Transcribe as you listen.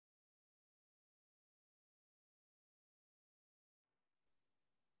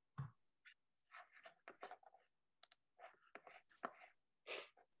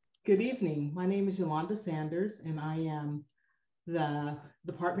Good evening. My name is Yolanda Sanders, and I am the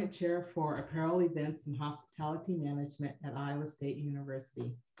Department Chair for Apparel Events and Hospitality Management at Iowa State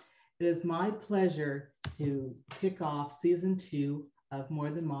University. It is my pleasure to kick off season 2 of More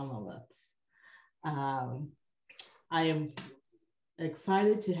Than Monoliths. I am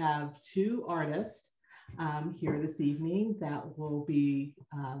excited to have two artists here this evening that will be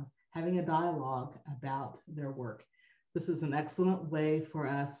having a dialogue about their work. This is an excellent way for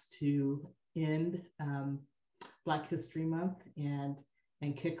us to end Black History Month and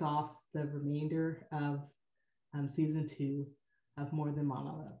kick off the remainder of season 2 of More Than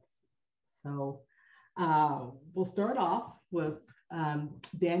Monoliths. So we'll start off with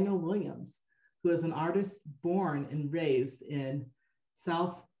Daniel Williams, who is an artist born and raised in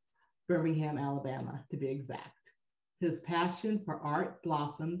South Birmingham, Alabama, to be exact. His passion for art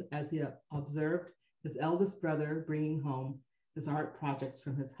blossomed as he observed his eldest brother bringing home his art projects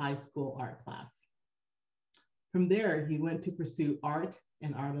from his high school art class. From there, he went to pursue art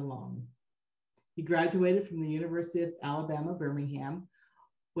and art alone. He graduated from the University of Alabama, Birmingham,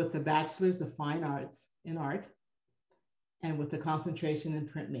 with a bachelor's of fine arts in art and with a concentration in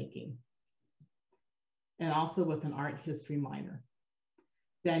printmaking, and also with an art history minor.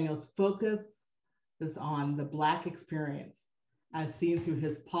 Daniel's focus is on the Black experience as seen through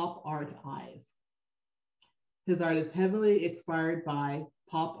his pop art eyes. His art is heavily inspired by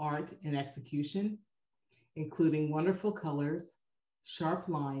pop art and execution, including wonderful colors, sharp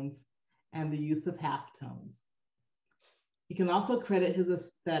lines, and the use of halftones. He can also credit his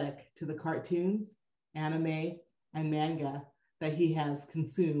aesthetic to the cartoons, anime, and manga that he has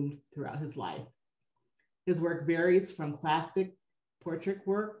consumed throughout his life. His work varies from classic portrait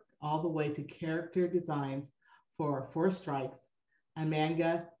work all the way to character designs for Four Strikes, a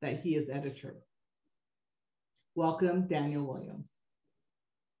manga that he is editor. Welcome, Daniel Williams.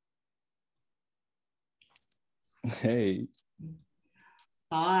 Hey.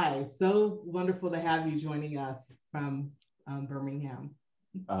 Hi, so wonderful to have you joining us from Birmingham.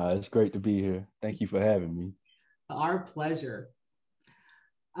 It's great to be here. Thank you for having me. Our pleasure.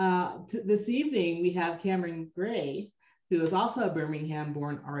 This evening, we have Cameron Gray, who is also a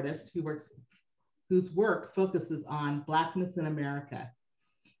Birmingham-born artist whose work focuses on Blackness in America.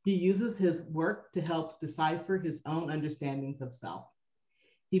 He uses his work to help decipher his own understandings of self.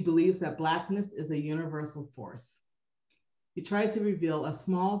 He believes that Blackness is a universal force. He tries to reveal a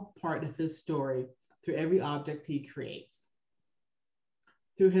small part of his story through every object he creates.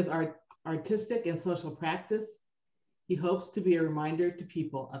 Through his artistic and social practice, he hopes to be a reminder to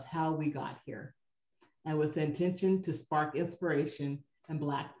people of how we got here, and with the intention to spark inspiration and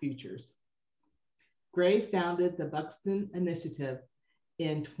Black futures. Gray founded the Buxton Initiative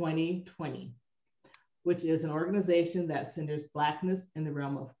in 2020, which is an organization that centers Blackness in the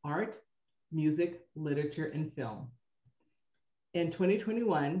realm of art, music, literature, and film. In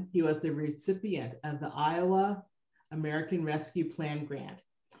 2021, he was the recipient of the Iowa American Rescue Plan Grant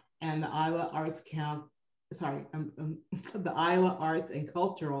and the Iowa the Iowa Arts and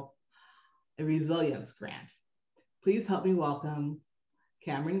Cultural Resilience Grant. Please help me welcome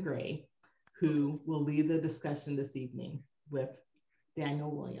Cameron Gray, who will lead the discussion this evening with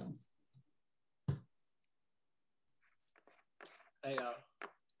Daniel Williams. Hey, y'all.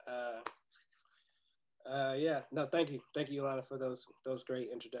 Yeah, no, thank you, Yolanda, for those great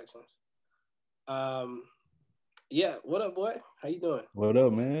introductions. Yeah, what up, boy? How you doing? What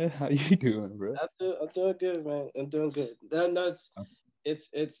up, man? How you doing, bro? I'm doing good, man. I'm doing good. No,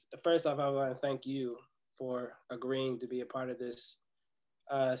 it's first off, I want to thank you for agreeing to be a part of this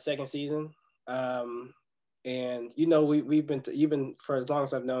second season. And you've been for as long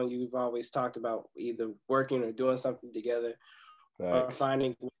as I've known you, we've always talked about either working or doing something together, or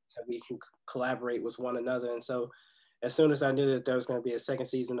finding ways that we can collaborate with one another. And so, as soon as I knew that there was going to be a second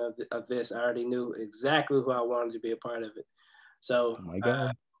season of this, I already knew exactly who I wanted to be a part of it. So, oh my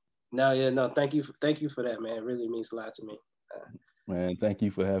God. Thank you for that, man. It really means a lot to me. Man, thank you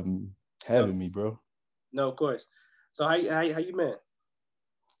for having me, bro. No, of course. So, how you been?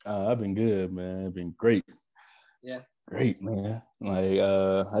 I've been good, man. I've been great. Yeah. Great, man. Like,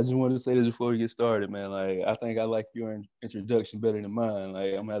 I just wanted to say this before we get started, man. Like, I think I like your introduction better than mine.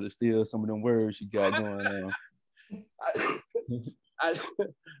 Like, I'm gonna have to steal some of them words you got going on. I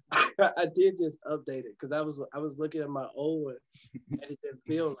did just update it because I was looking at my old one and it didn't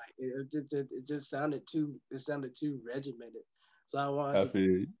feel like it. It just sounded too regimented. So I wanted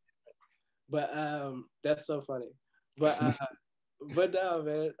to. But that's so funny. But no,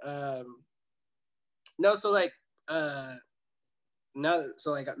 man. No, so like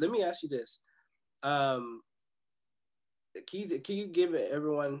let me ask you this. can you give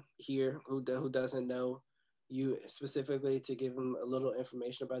everyone here who doesn't know you specifically, to give them a little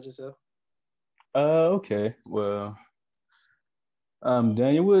information about yourself? Okay. Well, I'm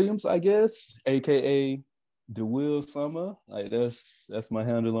Daniel Williams, I guess, aka the Will Summer. Like that's my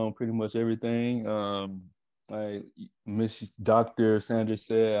handle on pretty much everything. Like Miss Dr. Sanders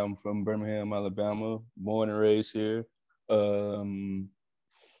said, I'm from Birmingham, Alabama, born and raised here. Um,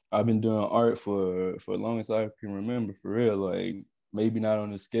 I've been doing art for as long as I can remember, for real. Like maybe not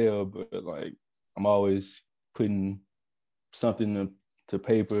on the scale, but like I'm always putting something to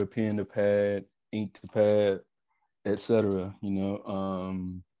paper, pen to pad, ink to pad, etc.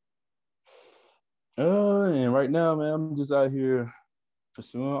 And right now, man, I'm just out here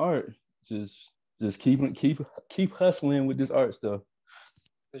pursuing art. Just keep hustling with this art stuff.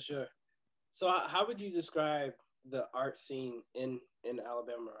 For sure. So how would you describe the art scene in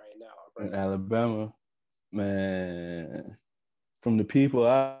Alabama right now? In Alabama, man, from the people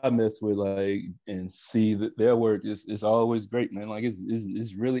I mess with, like, and see that their work is always great, man. Like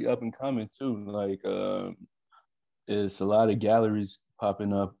it's really up and coming too. Like it's a lot of galleries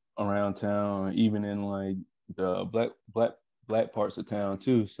popping up around town, even in like the black parts of town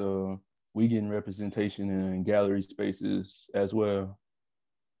too. So we getting representation in gallery spaces as well.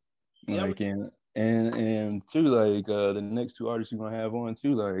 Yeah. Like and too, like the next two artists you're gonna have on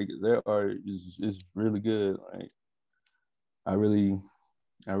too, like their art is really good. Like I really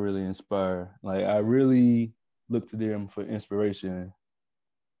inspire. Like I really look to them for inspiration.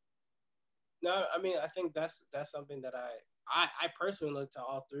 No, I mean, I think that's something that I personally look to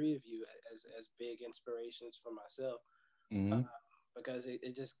all three of you as big inspirations for myself, Mm-hmm. because uh,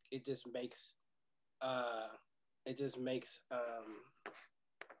 it just makes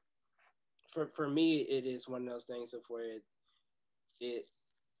for me, it is one of those things of where it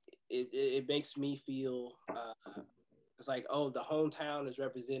it makes me feel it's like, oh, the hometown is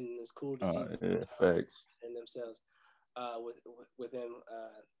representing. It's cool to see Yeah, facts. in themselves within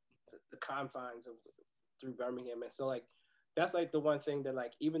the confines of through Birmingham. And so like that's like the one thing that,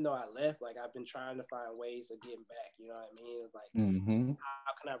 like, even though I left, like I've been trying to find ways of getting back. You know what I mean? It's like, Mm-hmm.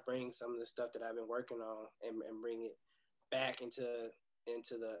 how can I bring some of the stuff that I've been working on and bring it back into the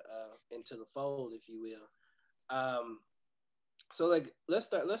fold, if you will. So like let's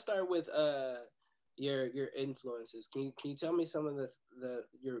start with your influences. Can you tell me some of the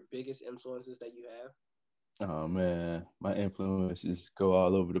your biggest influences that you have? Oh man, my influences go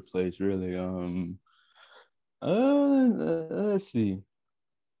all over the place, really. Let's see.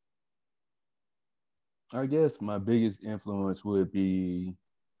 I guess my biggest influence would be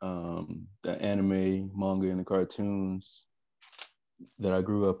the anime, manga, and the cartoons that I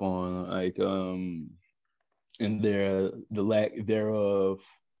grew up on. Like and the lack thereof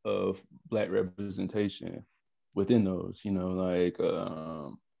of Black representation within those. Like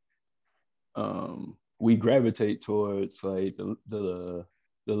we gravitate towards like the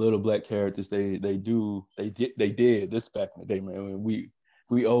little Black characters. They did this back in the day, man. When we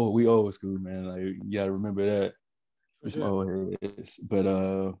old school, man. Like you gotta remember that. For Some sure. old heads.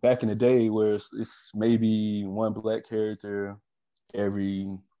 But back in the day, where it's maybe one Black character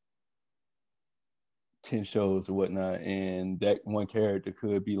every 10 shows or whatnot, and that one character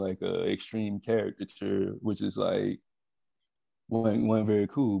could be like a extreme caricature, which is like one very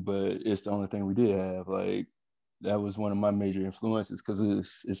cool, but it's the only thing we did have. Like that was one of my major influences, because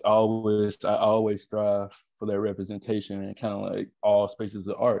it's always I always strive for that representation and kind of like all spaces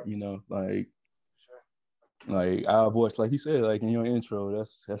of art, like our voice, like you said, like in your intro.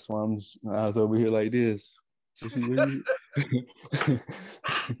 That's why I was over here like this.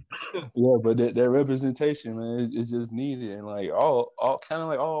 Yeah, but that representation, man, is just needed, and like all kind of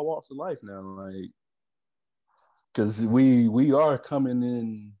like all walks of life now, like because we are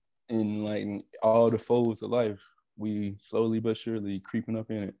coming in like in all the folds of life. We slowly but surely creeping up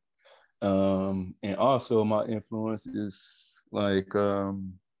in it. And also my influence is like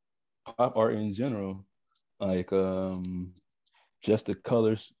pop art in general, like just the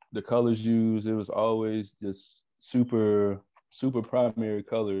colors used. It was always just super primary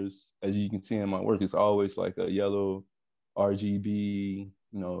colors. As you can see in my work, it's always like a yellow, RGB,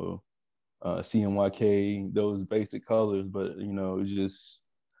 CMYK, those basic colors. But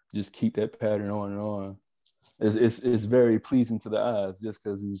just keep that pattern on and on. It's very pleasing to the eyes, just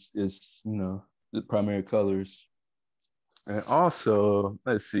because it's the primary colors. And also,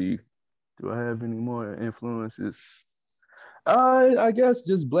 let's see, do I have any more influences? I guess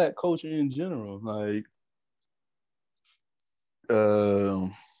just Black culture in general. Like,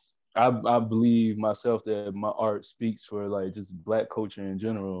 um, I believe myself that my art speaks for like just Black culture in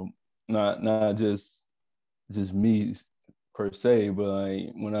general, not just me per se, but like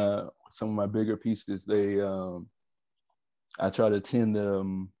when some of my bigger pieces, I try to tend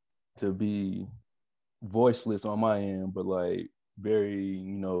to be voiceless on my end, but like very,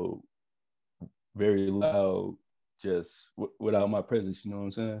 very loud, just without my presence. You know what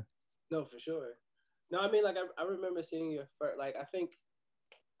I'm saying? No, for sure. No, I mean, like I remember seeing your first, like I think,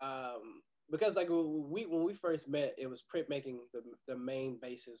 because like when we first met, it was printmaking the main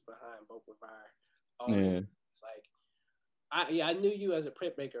basis behind both of our audience. Yeah. Like I knew you as a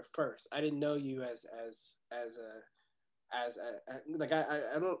printmaker first. I didn't know you as a like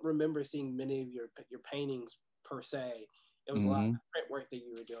I don't remember seeing many of your paintings per se. It was a lot of Mm-hmm. print work that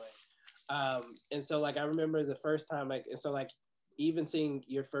you were doing. And so like I remember the first time, like, and so like even seeing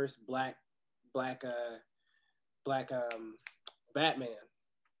your first black black Batman,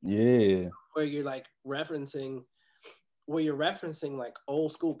 Yeah. where you're like referencing like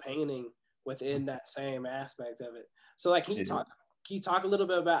old school painting within that same aspect of it. So like can you talk a little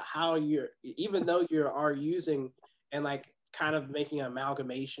bit about how you're, even though you are using and like kind of making an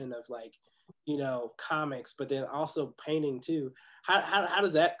amalgamation of like, comics, but then also painting too. How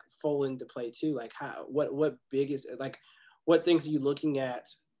does that fall into play too? Like what big is like, what things are you looking at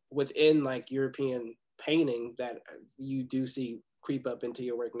within like European painting that you do see creep up into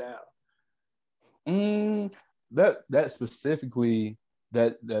your work now? Mm, that specifically,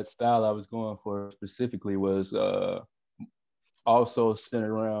 that style I was going for specifically was also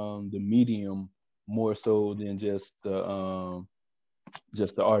centered around the medium more so than just the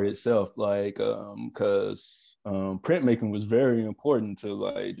art itself. Like because printmaking was very important to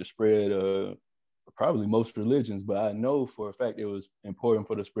like the spread of probably most religions, but I know for a fact it was important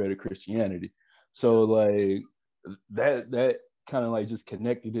for the spread of Christianity. So like that kind of like just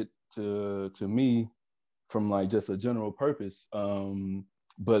connected it to me from like just a general purpose.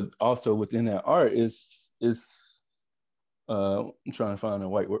 But also within that art is I'm trying to find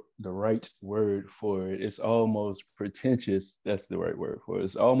the right word for it. It's almost pretentious. That's the right word for it.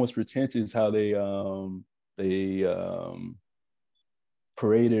 It's almost pretentious how they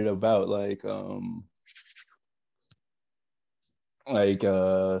paraded about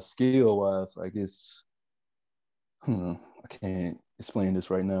skill wise. Like it's I can't explain this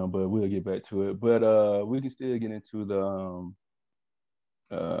right now, but we'll get back to it. But we can still get into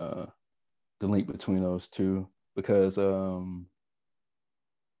uh the link between those two because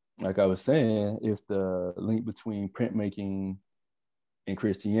like I was saying, it's the link between printmaking and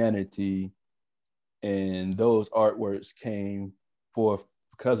Christianity, and those artworks came forth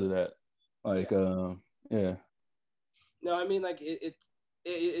because of that. Like, Yeah. yeah. No, I mean, like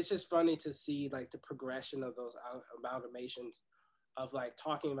it's just funny to see like the progression of those amalgamations of like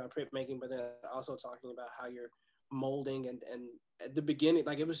talking about printmaking, but then also talking about how you're molding and at the beginning,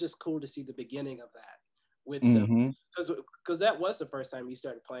 like it was just cool to see the beginning of that with the Mm-hmm. because that was the first time you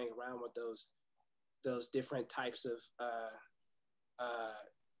started playing around with those different types of uh,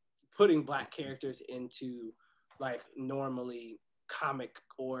 putting black characters into like normally comic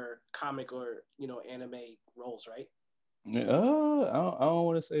or anime roles, right? I don't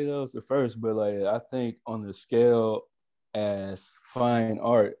want to say that was the first, but like I think on the scale as fine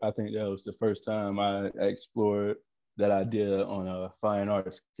art, I think that was the first time I explored that idea on a fine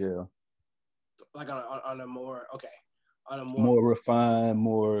art scale. Like on a more okay, on a more More refined,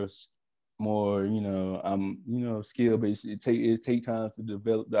 more, skill based. It take time to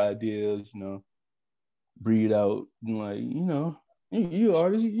develop the ideas, breed out, like, you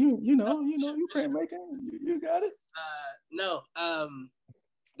artists, you printmaking, you got it. no,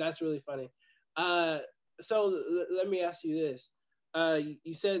 that's really funny. Uh, so let me ask you this.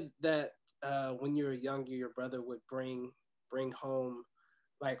 You said that when you were younger, your brother would bring home,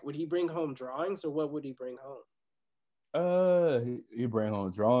 like, would he bring home drawings, or what would he bring home? He bring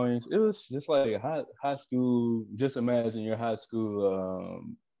home drawings. It was just like high school. Just imagine your high school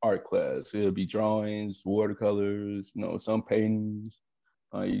art class. It'll be drawings, watercolors, some paintings,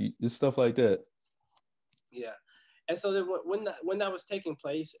 just stuff like that. Yeah. And so then when that was taking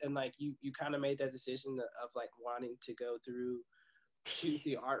place, and like you kind of made that decision of like wanting to go through choose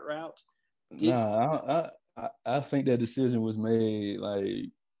the art route, did Nah, I think that decision was made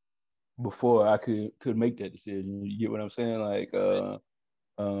like before I could make that decision. You get what I'm saying? Like,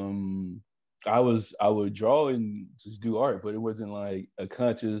 um, I would draw and just do art, but it wasn't like a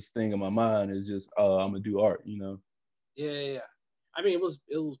conscious thing in my mind. It's just, I'm gonna do art. yeah. I mean, it was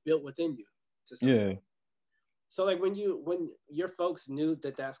built within you to some Yeah. degree. So like when your folks knew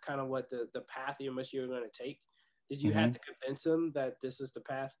that that's kind of what the path in which you were going to take, did you have Mm-hmm. to convince them that this is the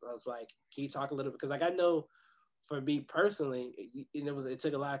path of like, can you talk a little bit? Because like I know for me personally, it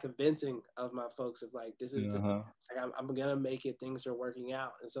took a lot of convincing of my folks of like, this is the, like, I'm gonna make it. Things are working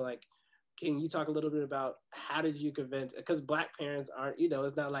out, and so like, can you talk a little bit about how did you convince? Because Black parents aren't,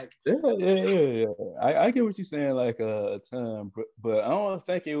 it's not like yeah. I get what you're saying, like a time, but I don't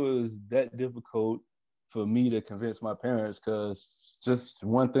think it was that difficult for me to convince my parents, because just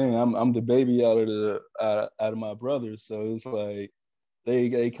one thing, I'm the baby out of my brothers, so it's like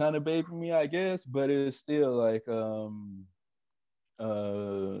they kind of baby me, I guess, but it's still like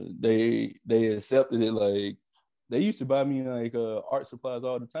they accepted it. Like they used to buy me like art supplies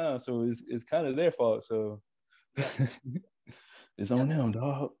all the time, so it's kind of their fault. So yeah, it's on them,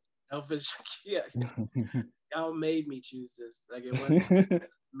 dog. no, for sure. Yeah, y'all made me choose this. Like it wasn't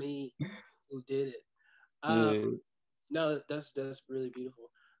me who did it. Yeah. No, that's really beautiful.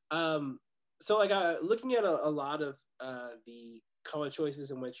 So like looking at a lot of the color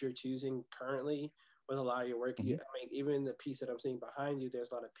choices in which you're choosing currently with a lot of your work. I mean, even in the piece that I'm seeing behind you,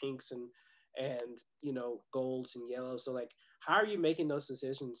 there's a lot of pinks and golds and yellows. So like, how are you making those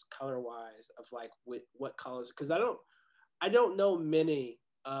decisions color wise of like what colors? Because I don't know many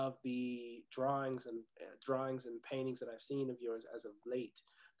of the drawings and paintings that I've seen of yours as of late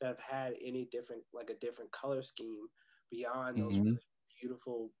that have had any different, like a different color scheme beyond those really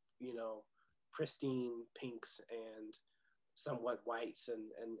beautiful, pristine pinks and somewhat whites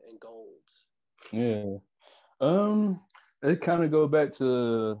and golds. Yeah. It kind of go back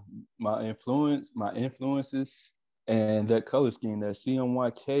to my influences, and that color scheme. That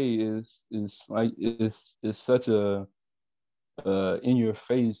CMYK is like it's such a in your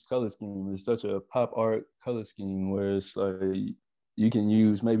face color scheme. It's such a pop art color scheme where it's like you can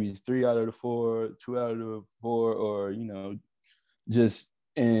use maybe 3 out of the 4, 2 out of the 4, or just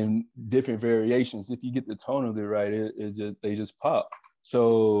in different variations. If you get the tone of it right, they just pop.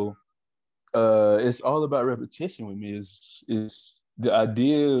 So it's all about repetition with me. Is the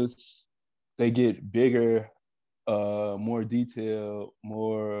ideas, they get bigger, more detailed,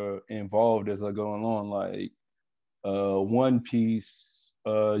 more involved as I go along. Like one piece,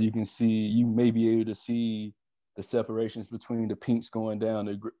 you may be able to see the separations between the pinks going down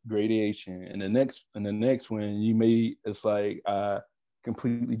the gradation, and the next one it's like I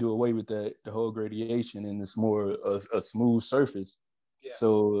completely do away with the whole gradation, and it's more a smooth surface. Yeah.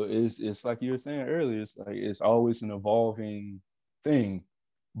 So it's like you were saying earlier, it's like it's always an evolving thing,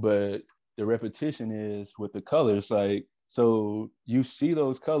 but the repetition is with the colors. Like, so you see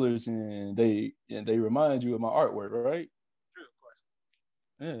those colors and they remind you of my artwork, right? True, of course.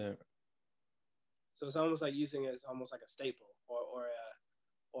 Yeah. So it's almost like using it as almost like a staple or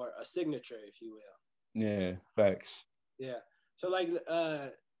a signature, if you will. Yeah, facts. Yeah. So like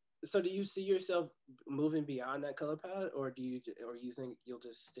so do you see yourself moving beyond that color palette, or you think you'll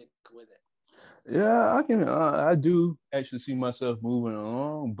just stick with it? Yeah, I can. I do actually see myself moving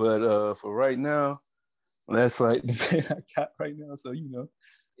along, but for right now, that's like the thing I got right now. So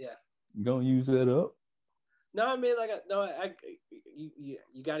Yeah. gonna use that up. No, I mean, like, no, you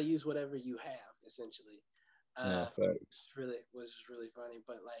got to use whatever you have, essentially. Yeah, facts. Was really funny,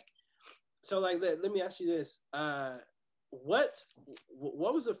 but like, so like, let me ask you this: what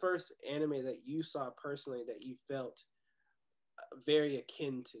was the first anime that you saw personally that you felt very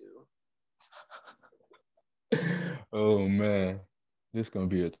akin to? Oh man, this gonna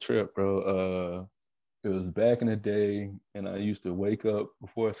be a trip, bro. It was back in the day, and I used to wake up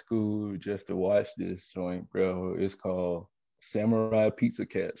before school just to watch this joint, bro. It's called Samurai Pizza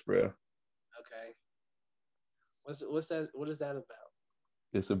Cats, bro. Okay, what's that? What is that about?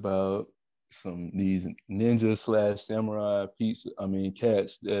 It's about these ninja slash samurai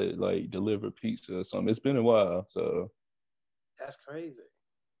cats that like deliver pizza or something. It's been a while, so That's crazy.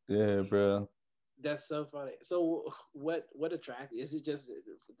 yeah, bro. That's so funny. So what attracted? Is it just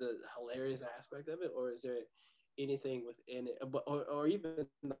the hilarious aspect of it, or is there anything within it, or even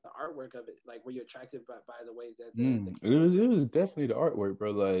the artwork of it? Like, were you attracted by the way that the It was definitely the artwork,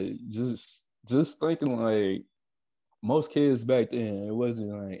 bro. Like just thinking like most kids back then, it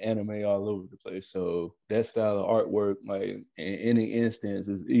wasn't like anime all over the place. So that style of artwork, like in any instance,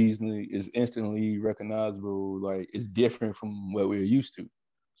 is instantly recognizable. Like it's different from what we're used to.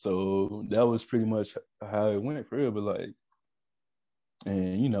 So that was pretty much how it went for real. But like,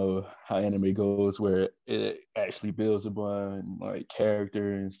 and you know how anime goes, where it actually builds upon like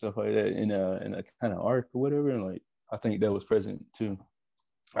character and stuff like that in a kind of arc or whatever. And like, I think that was present too.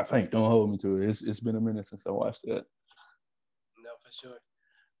 I think, don't hold me to it. It's been a minute since I watched that. No, for sure.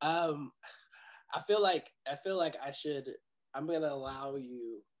 Um, I feel like I should. I'm gonna allow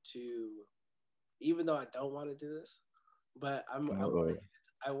you to, even though I don't want to do this, but Uh-oh.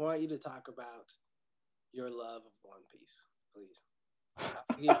 I want you to talk about your love of One Piece, please.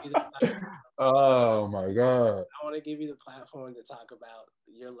 Give you the Oh my God. I want to give you the platform to talk about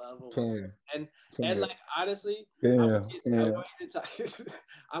your love of One Piece. Can, And like honestly, can, I can, want you to talk.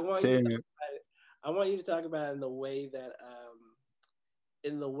 I want you to can. talk about it. I want you to talk about it in the way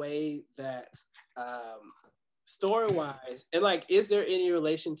that story wise, and like, is there any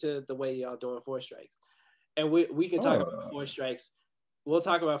relation to the way y'all doing Four Strikes? And we can talk about Four Strikes. We'll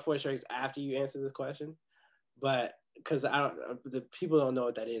talk about Four Strikes after you answer this question, but because I don't, the people don't know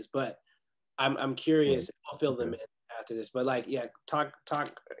what that is, but I'm curious. I'll fill them in after this, but like, yeah, talk.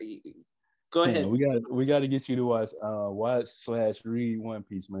 Go ahead. We got to get you to watch/read One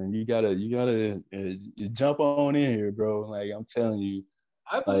Piece, man. You gotta jump on in here, bro. Like I'm telling you,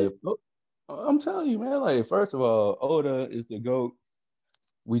 I'm telling you, man. Like first of all, Oda is the GOAT.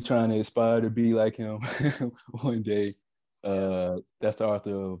 We trying to aspire to be like him one day. That's the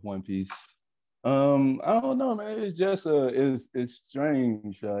author of One Piece. I don't know, man. It's just it's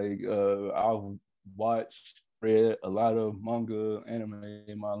strange. Like I've read a lot of manga, anime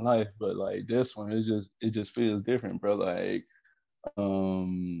in my life, but like this one, it just feels different, bro. Like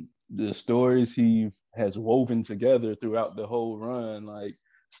the stories he has woven together throughout the whole run, like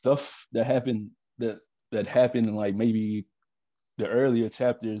stuff that happened in like maybe the earlier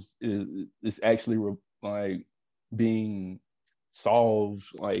chapters is actually like being solved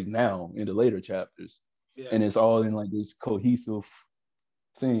like now in the later chapters, and it's all in like this cohesive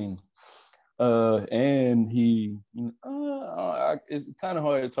thing. And it's kind of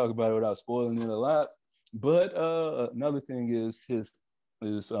hard to talk about it without spoiling it a lot. But another thing is his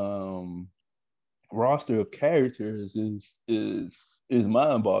roster of characters is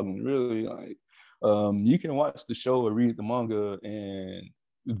mind-boggling, really. Like you can watch the show or read the manga, and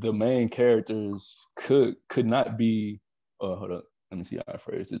the main characters could not be. Hold up, let me see how I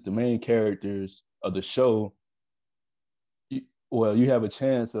phrase it. The main characters of the show, you have a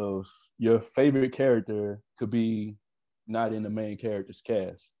chance of your favorite character could be not in the main character's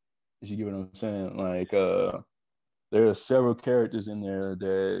cast. If you get what I'm saying, like there are several characters in there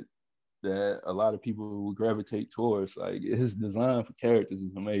that a lot of people would gravitate towards. Like his design for characters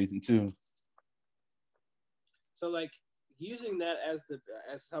is amazing too. So like using that as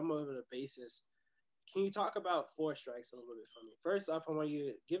somewhat of a basis, can you talk about Four Strikes a little bit for me? First off, I want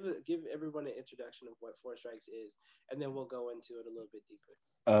you to give everyone an introduction of what Four Strikes is, and then we'll go into it a little bit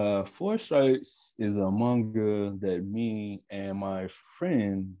deeper. Four Strikes is a manga that me and my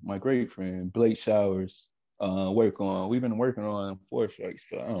great friend Blake Showers, work on. We've been working on Four Strikes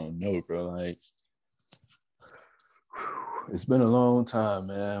for I don't know, bro. Like it's been a long time,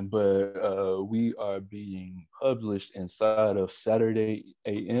 man. But we are being published inside of Saturday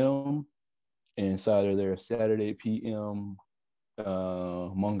AM, inside of their Saturday PM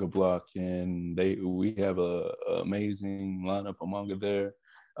manga block, and we have a amazing lineup of manga there.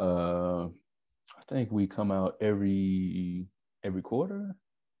 I think we come out every quarter.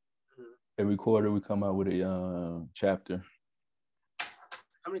 Every quarter we come out with a chapter.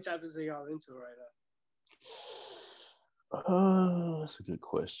 How many chapters are y'all into right now? That's a good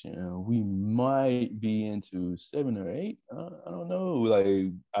question. We might be into 7 or 8. I don't know.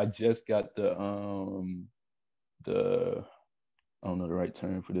 Like I just got the I don't know the right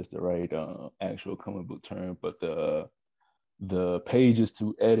term for this, the right actual comic book term, but the pages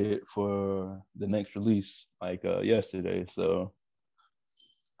to edit for the next release, like yesterday. So,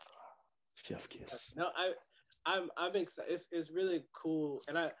 chef kiss. No, I'm excited. It's really cool,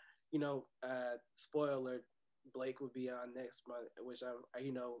 and spoiler alert, Blake will be on next month, which I'm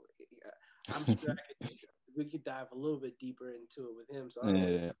sure we could dive a little bit deeper into it with him. So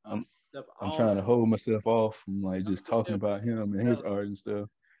I'm trying to hold myself off from like just talking about him and his art and stuff.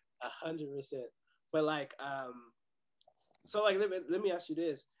 100%. But like, so like, let me ask you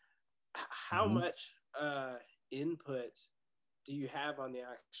this: how much input do you have on the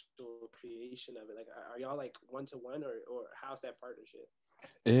actual creation of it? Like, are y'all like 1-to-1, or how's that partnership?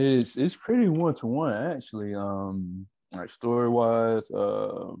 It's pretty 1-to-1 actually. Like story wise,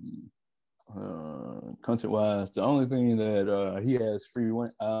 content wise. The only thing that he has free reign.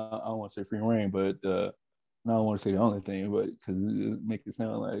 I don't want to say free reign, but I don't want to say the only thing, but because it makes it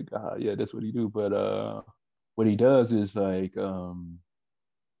sound like yeah, that's what he do. But what he does is like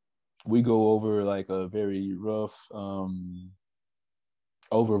we go over like a very rough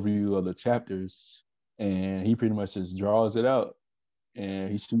overview of the chapters, and he pretty much just draws it out, and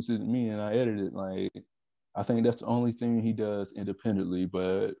he shoots it at me, and I edit it. Like I think that's the only thing he does independently,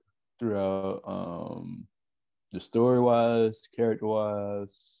 but throughout the story wise, character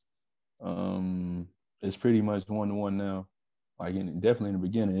wise, it's pretty much 1-to-1 now. like definitely in the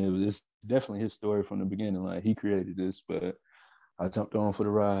beginning, it's definitely his story from the beginning. Like he created this, but I jumped on for the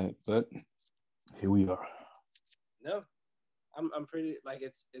ride. But here we are. No, I'm pretty like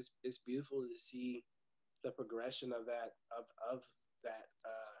it's beautiful to see the progression of that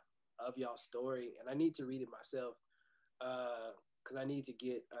of y'all's story, and I need to read it myself because I need to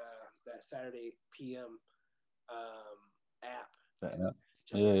get that Saturday PM app and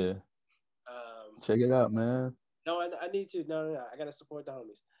jump in. Yeah, check it out, man. No, I need to. No. I gotta support the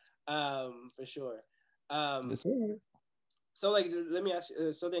homies, for sure. Um, Yes, sir. so like, let me ask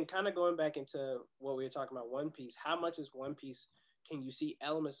you. So then, kind of going back into what we were talking about, One Piece. How much is One Piece? Can you see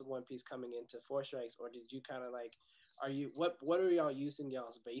elements of One Piece coming into Four Strikes, or did you kind of like? Are you what are y'all using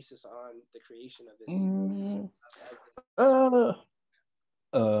y'all's basis on the creation of this? Mm, Of this?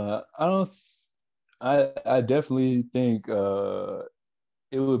 uh, I don't. I definitely think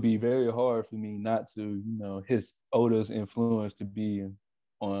it would be very hard for me not to, his Oda's influence to be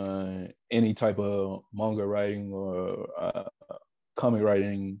on any type of manga writing or comic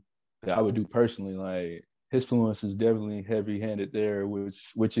writing that I would do personally. Like his influence is definitely heavy-handed there,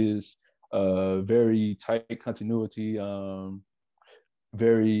 which is very tight continuity,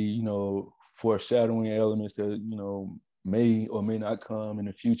 very foreshadowing elements that may or may not come in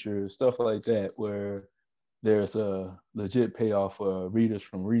the future, stuff like that, where there's a legit payoff for readers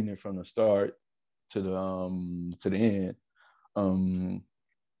from reading it from the start to the end. Um,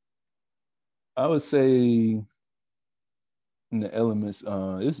 I would say in the elements,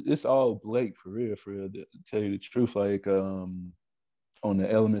 it's all Blake for real. To tell you the truth, like on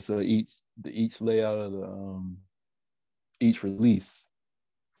the elements of each layout of the each release,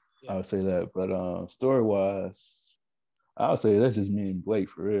 I Yeah. would say that. But story wise, I would say that's just me and Blake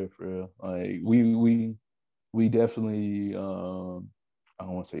for real, for real. Like we definitely I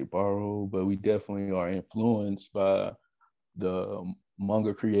don't want to say borrow, but we definitely are influenced by the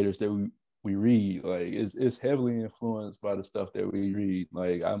manga creators that we read. Like it's heavily influenced by the stuff that we read.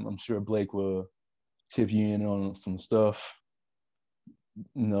 Like I'm sure Blake will tip you in on some stuff.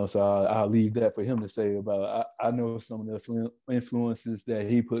 So I'll leave that for him to say about. I know some of the influences that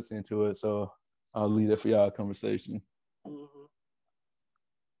he puts into it, so I'll leave that for y'all conversation. Mm-hmm.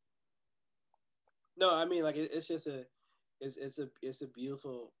 No, I mean like it's just it's a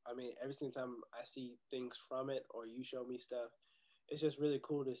beautiful. I mean, every single time I see things from it or you show me stuff, it's just really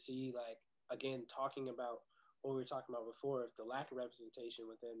cool to see like again talking about what we were talking about before, if the lack of representation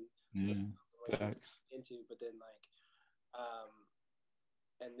within the Yeah, what you're facts. into, but then like um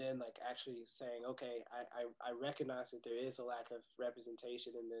and then like actually saying, okay, I recognize that there is a lack of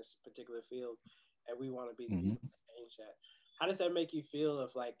representation in this particular field, and we want to be the Mm-hmm. people to change that. How does that make you feel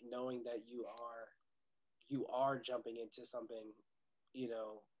of like knowing that you are jumping into something, you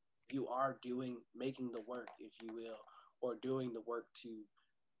know, you are making the work, if you will, or doing the work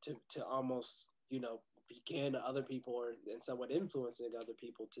to almost, begin other people or and somewhat influencing other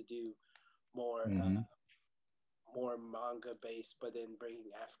people to do more Mm-hmm. more manga based, but then bringing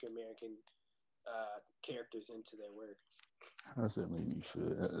African American characters into their work. How's that make me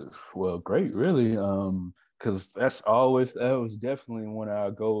feel? Well, great, really. Because that was definitely one of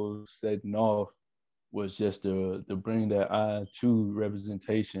our goals setting off was just to bring that eye to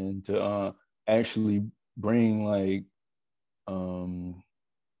representation to actually bring like um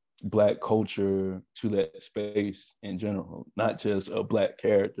black culture to that space in general, not just a black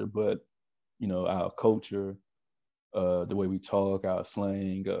character, but our culture, the way we talk, our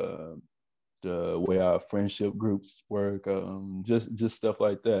slang, the way our friendship groups work, just stuff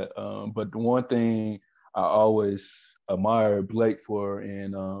like that. But the one thing I always admire Blake for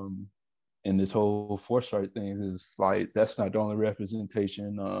in this whole foresight thing is like that's not the only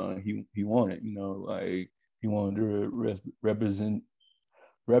representation he wanted. Like he wanted to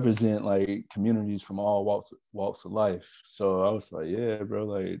represent like communities from all walks of life. So I was like, yeah, bro,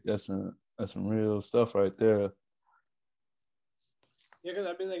 like that's some real stuff right there. Yeah, because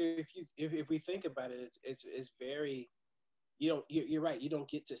I mean, like if we think about it, it's very you're right. You don't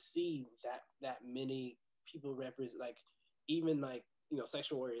get to see that many people represent like even like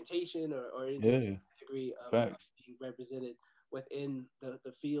sexual orientation or anything to Yeah, the degree of facts. being represented within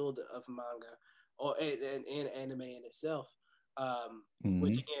the field of manga or and anime in itself.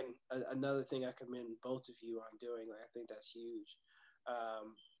 Which Mm-hmm. again, another thing I commend both of you on doing. Like I think that's huge.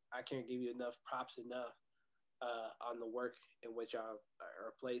 I can't give you enough props enough on the work in which y'all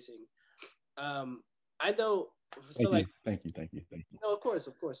are placing. Um, I know. So Thank like you, thank you, thank you, thank you. no, of course,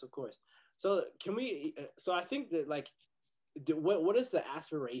 of course, of course. So can we? So I think that like, what is the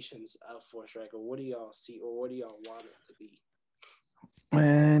aspirations of Force Strike, or what do y'all see, or what do y'all want it to be?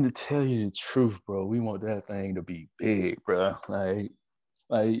 Man, to tell you the truth, bro, we want that thing to be big, bro. Like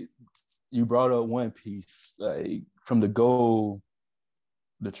you brought up One Piece. Like from the goal,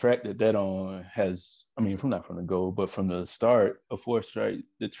 the track that on has, I mean, from not from the goal, but from the start of Four Strike,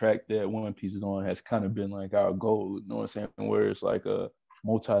 the track that One Piece is on has kind of been like our goal. You know what I'm saying? Where it's like a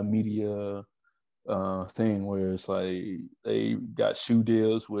multimedia thing where it's like they got shoe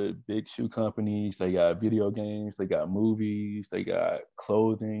deals with big shoe companies, they got video games, they got movies, they got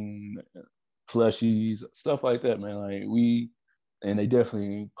clothing, plushies, stuff like that, man. Like and they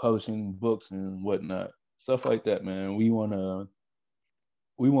definitely publishing books and whatnot, stuff like that, man. We want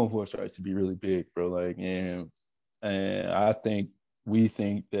Four Strikes to be really big, bro. Like, and I think we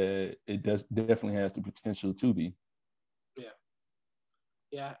think that it does definitely has the potential to be. Yeah.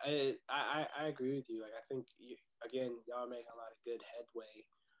 Yeah, I agree with you. Like, I think again, y'all make a lot of good headway,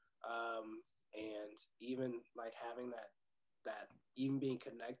 and even like having that even being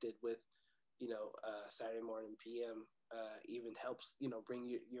connected with, Saturday morning PM, even helps bring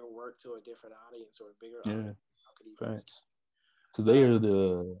your work to a different audience or a bigger audience. Yeah, thanks. Because they are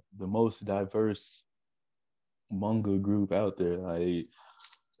the most diverse manga group out there. Like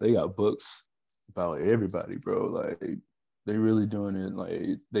they got books about everybody, bro. Like they really doing it.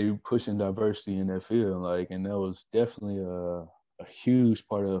 Like they pushing diversity in that field. Like, and that was definitely a huge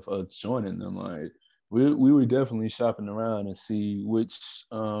part of us joining them. Like we were definitely shopping around and see which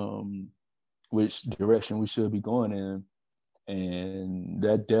direction we should be going in, and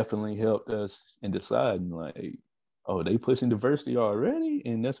that definitely helped us in deciding like, oh, they pushing diversity already,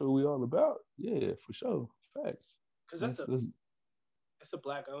 and that's what we all about. Yeah, for sure, facts. Because it's a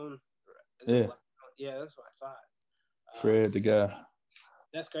black owned. Yeah. Yeah, that's what I thought. Fred, the guy.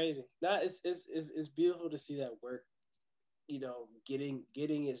 That's crazy. No, it's beautiful to see that work, getting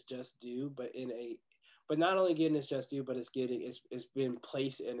its just due, but not only getting its just due, but it's been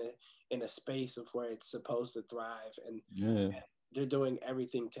placed in a space of where it's supposed to thrive, and they're doing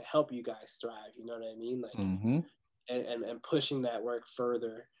everything to help you guys thrive. You know what I mean? Like, and pushing that work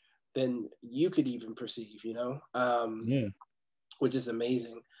further than you could even perceive. Which is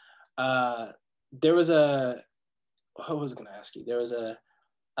amazing. There was a. What was I going to ask you? There was a.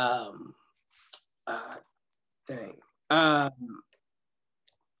 Dang.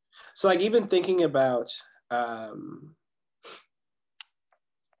 So like even thinking about.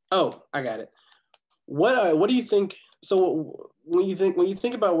 Oh, I got it. What do you think? So when you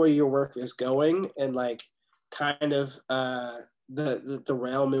think about where your work is going and like kind of the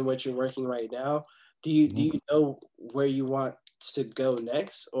realm in which you're working right now, do you know where you want to go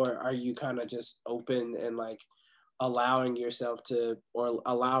next, or are you kind of just open and like allowing yourself to, or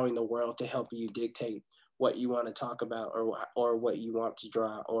allowing the world to help you dictate what you want to talk about, or what you want to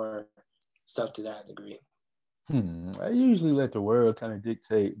draw, or stuff to that degree? I usually let the world kind of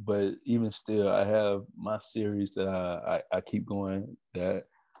dictate, but even still, I have my series that I keep going that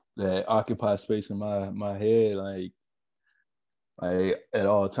occupy space in my head, like at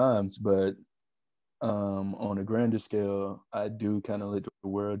all times. But on a grander scale, I do kind of let the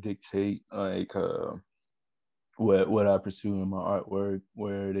world dictate like what I pursue in my artwork,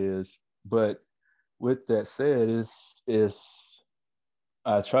 where it is. But with that said, it's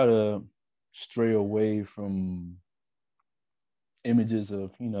I try to stray away from images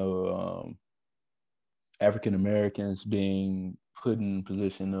of African Americans being put in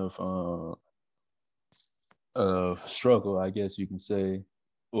position of struggle, I guess you can say.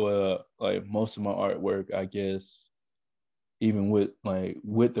 Well, like most of my artwork, I guess, even with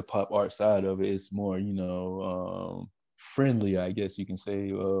the pop art side of it, it's more friendly, I guess you can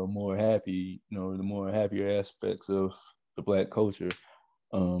say, more happy, the more happier aspects of the Black culture.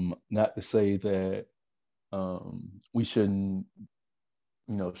 Not to say that we shouldn't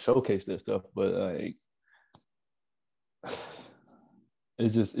showcase that stuff, but like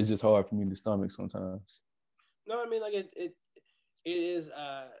it's just hard for me to stomach sometimes. No, I mean like it is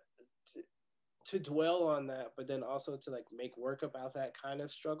to dwell on that, but then also to like make work about that kind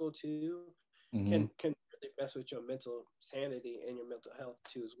of struggle too, can really mess with your mental sanity and your mental health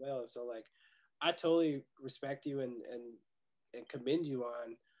too as well. And so like I totally respect you and commend you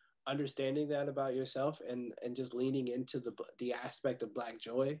on understanding that about yourself, and just leaning into the aspect of Black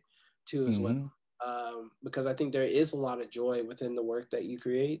joy too as well. Because I think there is a lot of joy within the work that you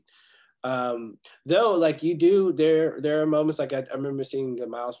create. Though like you do, there are moments like I remember seeing the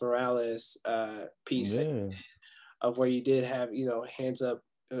Miles Morales piece of where you did have hands up,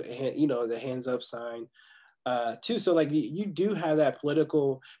 the hands up sign too. So like you do have that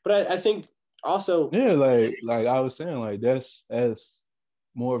political, but I think also like I was saying, like that's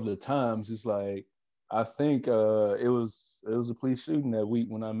more of the times. It's like I think it was a police shooting that week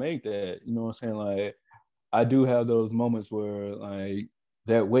when I made that. You know what I'm saying? Like I do have those moments where like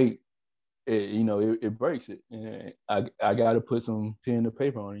that weight, it breaks it, and I got to put some pen to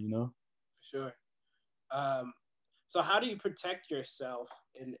paper on it. You know. Sure. Um, so how do you protect yourself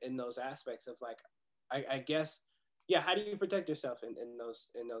in those aspects of like, I guess, yeah, how do you protect yourself in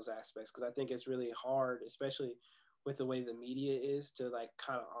those aspects? Because I think it's really hard, especially with the way the media is to like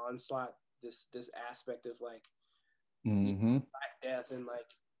kind of onslaught this aspect of like Mm-hmm. Black Death and like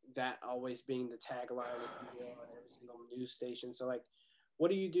that always being the tagline of on every single news station. So like, what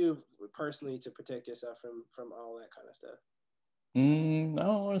do you do personally to protect yourself from all that kind of stuff? I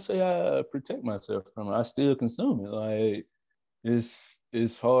don't want to say I protect myself from it. I still consume it. Like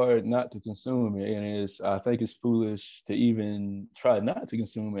it's hard not to consume it, and I think it's foolish to even try not to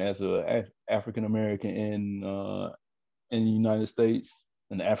consume it as a African American in the United States,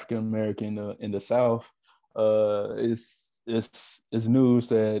 an African American in the South. It's news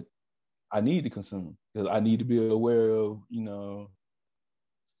that I need to consume because I need to be aware of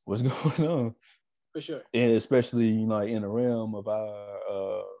what's going on, For sure. and especially like in the realm of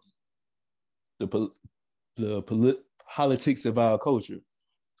our the the politics of our culture.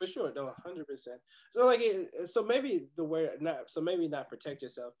 For sure, no, 100%. So like, so maybe maybe not protect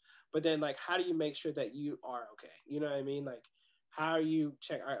yourself, but then like, how do you make sure that you are okay? You know what I mean? Like, how are you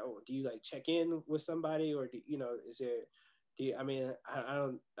check? Do you like check in with somebody, or is there? I mean, I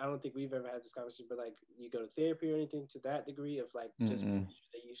don't think we've ever had this conversation, but like, you go to therapy or anything to that degree of like just making sure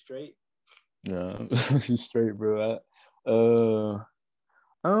that you straight. Yeah, you straight, bro.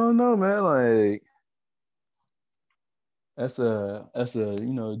 I don't know, man. Like that's a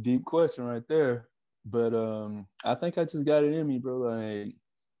deep question right there. But I think I just got it in me, bro. Like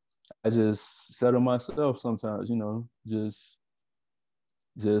I just settle myself sometimes,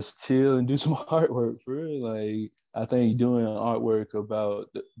 just chill and do some artwork for real. Like I think doing artwork about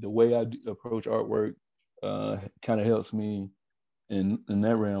the way I approach artwork kind of helps me in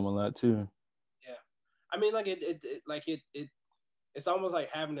that realm a lot too. Yeah, I mean, like it's almost like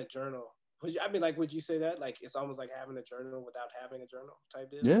having a journal. I mean, like, would you say that? Like, it's almost like having a journal without having a journal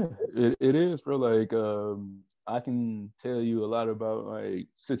type deal? Yeah, it is, bro. Like, I can tell you a lot about like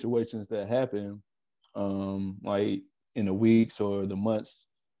situations that happen, like in the weeks or the months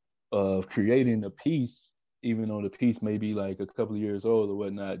of creating a piece, even though the piece may be like a couple of years old or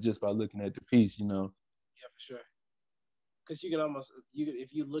whatnot, just by looking at the piece. Yeah, for sure. Because you can almost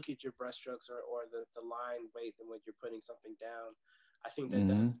if you look at your brushstrokes or the line weight and when you're putting something down, I think that does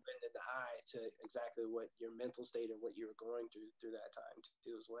Mm-hmm. lend an eye to exactly what your mental state and what you were going through that time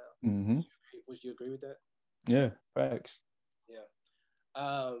too as well. Mm-hmm. Would you agree with that? Yeah, facts. Yeah.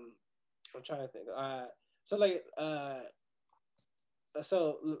 I'm trying to think. So like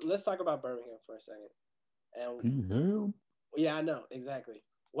so let's talk about Birmingham for a second. And Yeah. yeah, I know exactly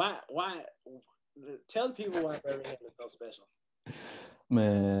why. Tell people why Birmingham is so special.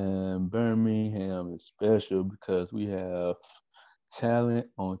 Man, Birmingham is special because we have talent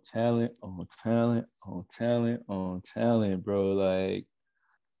on talent on talent on talent on talent, bro. Like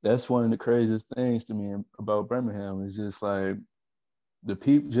that's one of the craziest things to me about Birmingham is just like the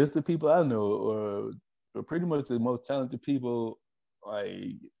people I know, or pretty much the most talented people,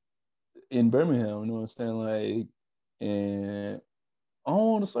 like in Birmingham. You know what I'm saying? Like, and I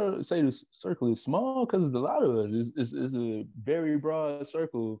don't want to say the circle is small because there's a lot of us. It's a very broad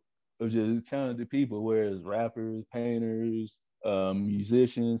circle of just talented people, whereas rappers, painters,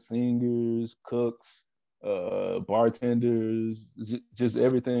 musicians, singers, cooks, bartenders, just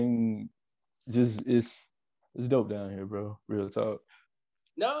everything. Just it's dope down here, bro. Real talk.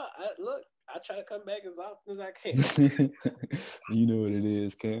 No, look, I try to come back as often as I can. You know what it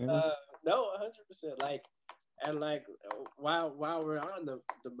is, Cam. Uh, no, 100%. Like, and like, while we're on the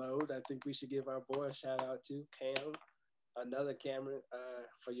mode, I think we should give our boy a shout out to Cam, another Cameron,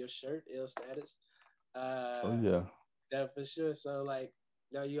 for your shirt, ill status. Oh Uh, yeah, yeah, for sure. So like,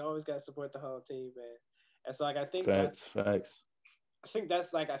 no, you always got to support the whole team, man. And so like, facts.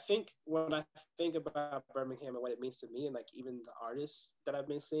 I think when I think about Birmingham and what it means to me, and like even the artists that I've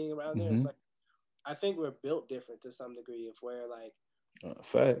been seeing around there, it's Mm-hmm. like I think we're built different to some degree of where like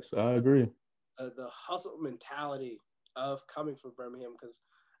Facts. I agree. the hustle mentality of coming from Birmingham. Because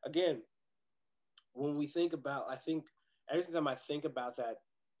again, when we think about, I think every time I think about that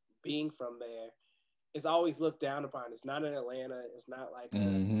being from there, it's always looked down upon. It's not in Atlanta. It's not like a,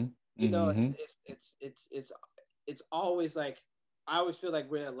 Mm-hmm. you know, Mm-hmm. it's always like I always feel like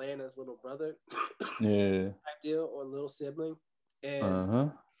we're Atlanta's little brother Yeah. type deal or little sibling, and Uh-huh.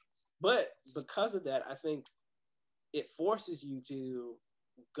 but because of that, I think it forces you to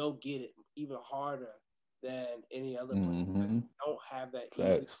go get it even harder than any other place. Mm-hmm. Don't have that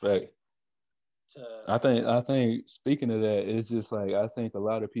easy Fact. to. I think speaking of that, it's just like I think a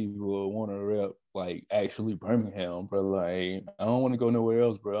lot of people want to rep like actually Birmingham, bro. Like I don't want to go nowhere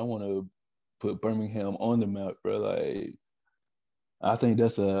else, bro. I want to put Birmingham on the map, bro. Like I think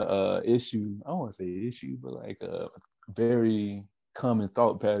that's a issue. I don't want to say issue, but like a very common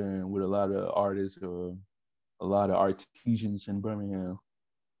thought pattern with a lot of artists or a lot of artisans in Birmingham.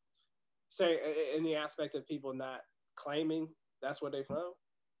 Say in the aspect of people not claiming that's where they from.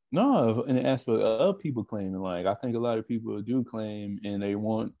 No, in the aspect of people claiming, like I think a lot of people do claim and they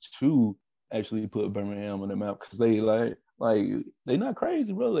want to actually put Birmingham on the map because they like they not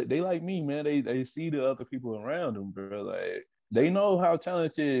crazy, bro. Like, they like me, man. They see the other people around them, bro. Like they know how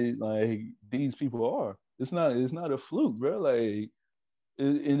talented like these people are. It's not a fluke, bro. Like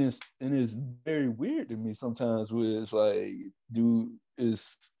and it's very weird to me sometimes where it's like do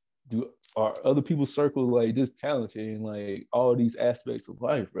are other people's circles like just talented in like all these aspects of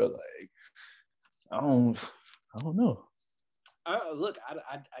life, bro? Like I don't I don't know. Look,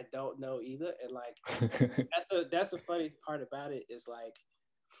 I don't know either, and like that's the funny part about it is like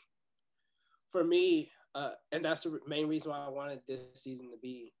for me, and that's the main reason why I wanted this season to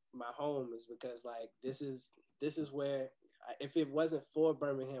be my home is because like this is where if it wasn't for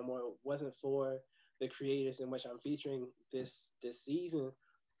Birmingham or it wasn't for the creators in which I'm featuring this season,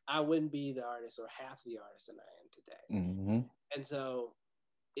 I wouldn't be the artist or half the artist that I am today. Mm-hmm. And so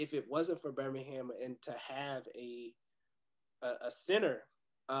if it wasn't for Birmingham and to have a center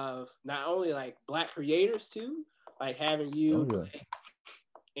of not only like Black creators too, like having you, Oh yeah.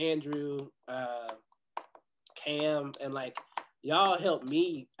 Andrew, Cam, and like y'all helped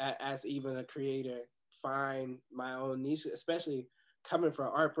me as even a creator find my own niche, especially coming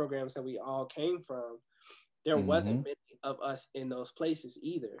from art programs that we all came from. There wasn't many of us in those places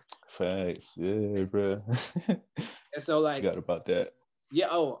either. Facts, yeah, bro. And so like, Forgot about that. yeah,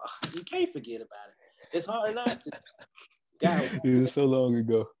 oh, you can't forget about it. It's hard not to. God, It was so long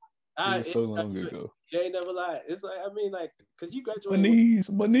ago. It was it, so long ago. you ain't never lied. It's like I mean, like, cause you My graduated.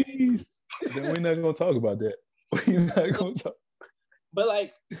 knees, my knees. Then we're not gonna talk about that. We're not gonna talk. But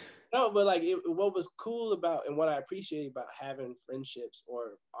like, no, but like, what was cool about and what I appreciate about having friendships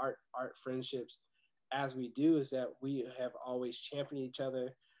or art friendships as we do is that we have always championed each other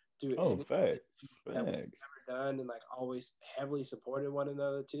through anything Facts. that we've ever done, and like always heavily supported one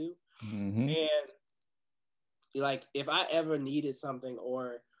another too. Mm-hmm. And like, if I ever needed something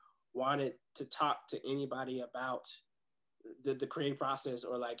or wanted to talk to anybody about the creative process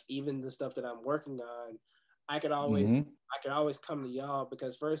or like even the stuff that I'm working on, I could always come to y'all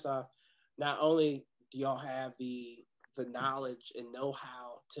because first off, not only do y'all have the knowledge and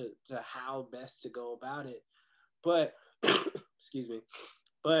know-how to how best to go about it, but excuse me,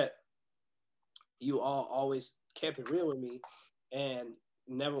 but you all always kept it real with me and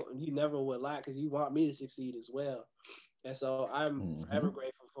you never would lie because you want me to succeed as well. And so I'm ever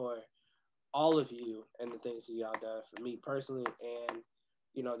grateful for all of you and the things that y'all done for me personally. And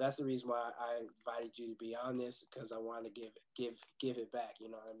you know, that's the reason why I invited you to be on this because I want to give it back. You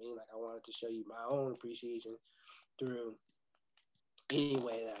know what I mean? Like I wanted to show you my own appreciation through any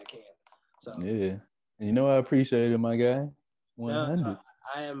way that I can. So yeah, you know I appreciate it, my guy. 100.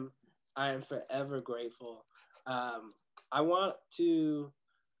 I am forever grateful. I want to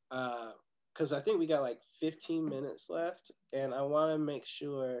because I think we got like 15 minutes left, and I want to make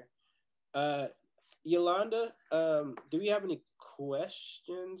sure. Yolanda, do we have any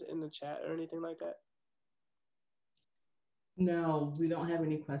questions in the chat or anything like that? No, we don't have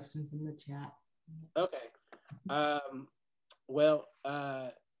any questions in the chat. Okay. Well,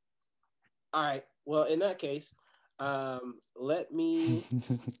 all right. Well, in that case, let me.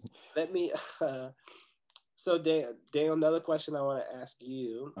 So, Daniel, another question I want to ask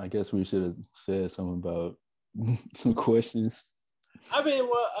you. I guess we should have said something about some questions. I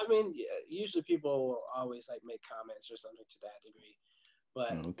mean, usually people will always like make comments or something to that degree,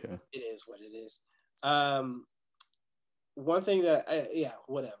 but Okay. it is what it is. One thing that, yeah,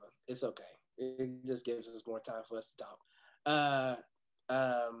 whatever, it's okay. It just gives us more time for us to talk.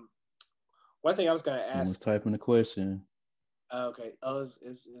 One thing I was gonna ask. Someone's typing a question. Okay. Oh,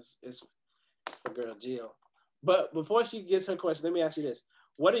 it's my girl Jill. But before she gets her question, let me ask you this: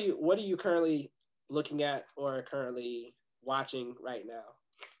 What are you currently looking at or currently watching right now?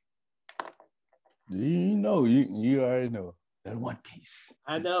 You know, you already know that One Piece.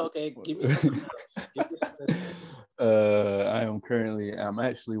 I know. Okay, give me something else. I'm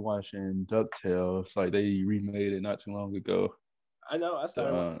actually watching DuckTales. Like they remade it not too long ago. I know. I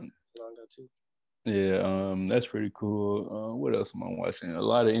started watching long ago too. That's pretty cool. What else am I watching? A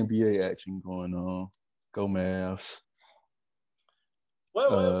lot of NBA action going on. Go Mavs.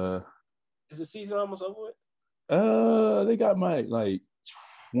 What is the season almost over with? They got like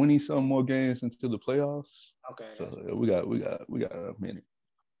 20 some more games into the playoffs. Okay. So we got a minute.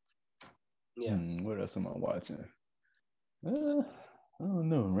 Yeah. What else am I watching? I don't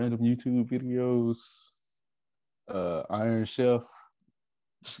know. Random YouTube videos. Iron Chef.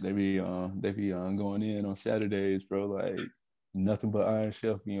 They be going in on Saturdays, bro. Like nothing but Iron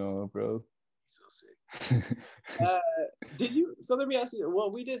Chef be on, bro. So sick. Did you? So let me ask you.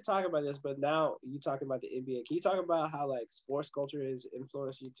 Well, we did talk about this, but now you talking about the NBA. Can you talk about how like sports culture has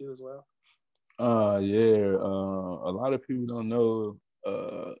influenced you too as well? Yeah. A lot of people don't know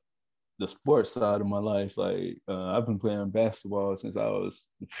the sports side of my life. Like I've been playing basketball since I was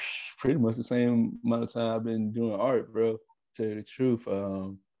pretty much the same amount of time I've been doing art, bro. To tell you the truth.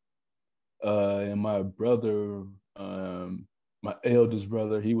 And my brother, my eldest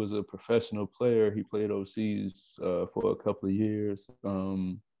brother, he was a professional player. He played overseas for a couple of years.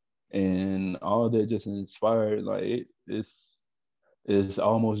 And all that just inspired, like it's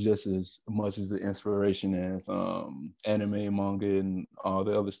almost just as much as the inspiration as anime, manga, and all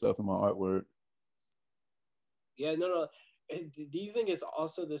the other stuff in my artwork. Yeah, no. Do you think it's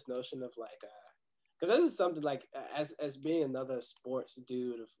also this notion of like, because this is something like as being another sports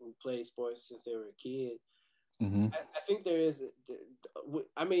dude who played sports since they were a kid. Mm-hmm. I think there is.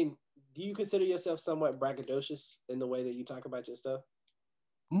 I mean, do you consider yourself somewhat braggadocious in the way that you talk about your stuff?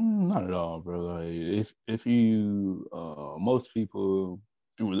 Not at all, bro. Like if you most people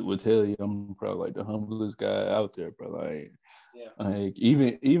would tell you I'm probably like the humblest guy out there, bro. Like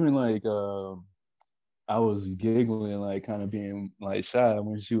even like I was giggling, like kind of being like shy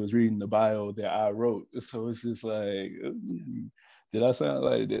when she was reading the bio that I wrote. So it's just like, did I sound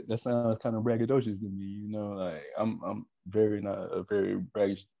like that? That sounds kind of braggadocious to me, you know. Like I'm very not a very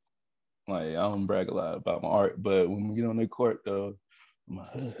brag. Like I don't brag a lot about my art, but when we get on the court, though, I'm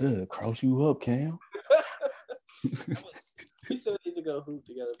like, cross you up, Cam. We still need to go hoop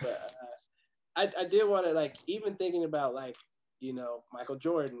together, but I did want to like even thinking about like Michael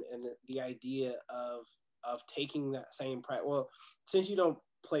Jordan and the idea of taking that same practice. Well, since you don't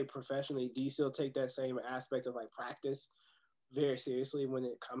play professionally, do you still take that same aspect of like practice very seriously when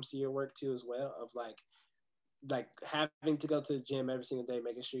it comes to your work too as well? Of like having to go to the gym every single day,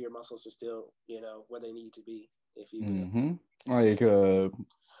 making sure your muscles are still where they need to be. If you will. Mm-hmm. Like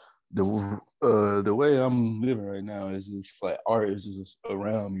the way I'm living right now is just like art is just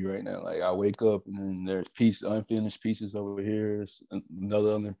around me right now. Like I wake up and then there's unfinished pieces over here,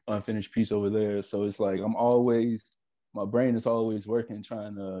 another unfinished piece over there. So it's like my brain is always working,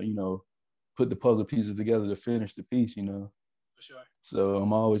 trying to put the puzzle pieces together to finish the piece. For sure. So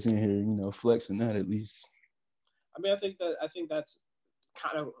I'm always in here, flexing that at least. I mean, I think that's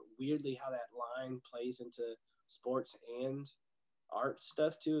kind of weirdly how that line plays into sports and art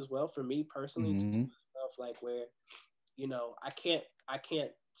stuff too as well. For me personally, Mm-hmm. stuff like where I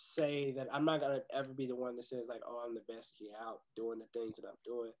can't say that I'm not gonna ever be the one that says like, oh, I'm the best here out doing the things that I'm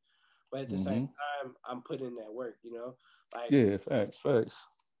doing, but at the same time, I'm putting in that work. Like yeah, facts.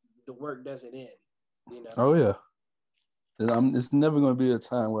 The work doesn't end. Oh yeah. It's never going to be a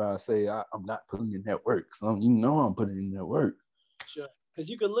time where I say I'm not putting in that work. So I'm putting in that work. Sure, because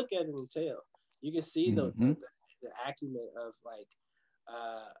you can look at it and tell. You can see the acumen of like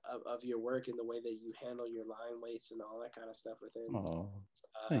of your work and the way that you handle your line weights and all that kind of stuff within. Oh,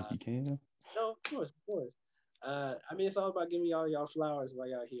 thank you, Cam. No, of course. I mean, it's all about giving y'all flowers while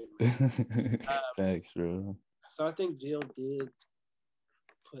y'all here, man. Thanks, bro. So I think Jill did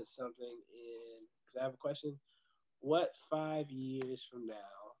put something in. Because I have a question. What 5 years from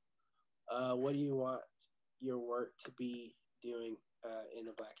now, what do you want your work to be doing in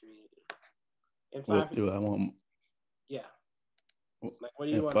the Black community? In 5 What do I want? Yeah. Like, what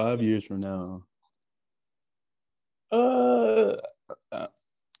do you In want? 5 years from now? Uh, uh,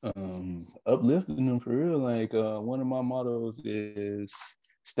 uplifting them for real. Like one of my mottos is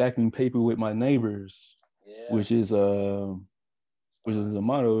stacking paper with my neighbors, Yeah. which is a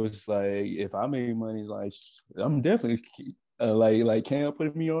motto. It's like if I make money, like I'm definitely like Cam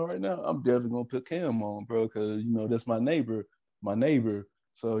putting me on right now. I'm definitely gonna put Cam on, bro, because that's my neighbor.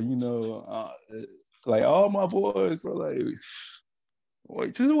 So like all my boys, bro,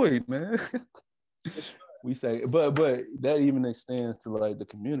 like just wait, man. We say, but that even extends to like the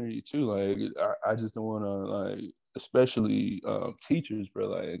community too. Like I just don't want to like, especially teachers, bro.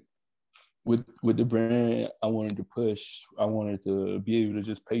 Like with the brand I wanted to push, I wanted to be able to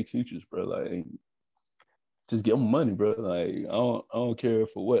just pay teachers, bro. Like just give them money, bro. Like I don't care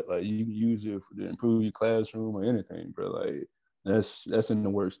for what. Like you can use it to improve your classroom or anything, bro. Like that's in the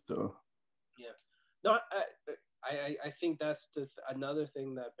works though. Yeah, no, I think that's another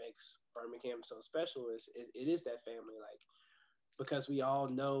thing that makes Birmingham so special is it is that family, like, because we all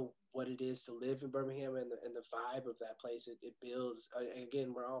know what it is to live in Birmingham and the vibe of that place. It builds.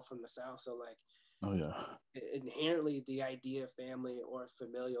 Again, we're all from the South, so like, oh yeah, inherently the idea of family or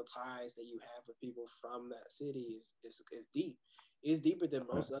familial ties that you have with people from that city is deep. It's deeper than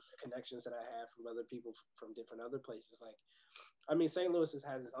most other connections that I have from other people from different other places. Like, I mean, St. Louis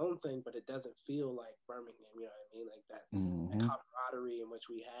has its own thing, but it doesn't feel like Birmingham. You know what I mean? Like that, that camaraderie in which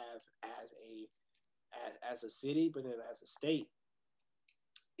we have as a city, but then as a state,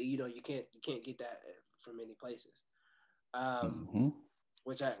 you know, you can't get that from many places.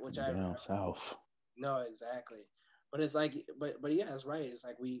 Which I down south. No, exactly. But it's like, but yeah, it's right. It's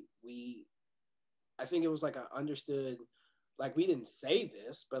like we I think it was like I understood, like we didn't say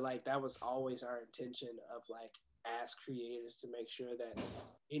this, but like that was always our intention of like as creators to make sure that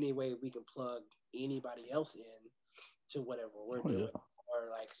any way we can plug anybody else in to whatever we're doing or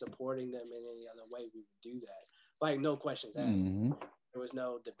like supporting them in any other way, we would do that. Like no questions asked. There was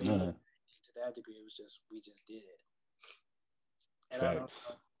no debate to that degree. It was just we just did it. And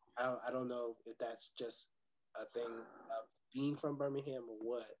I don't know if that's just a thing of being from Birmingham or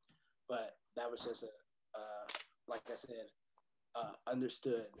what, but that was just like I said,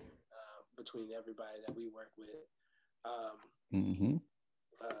 understood between everybody that we work with.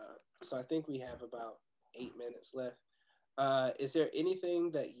 So I think we have about 8 minutes left. Is there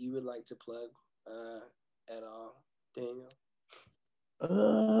anything that you would like to plug at all, Daniel?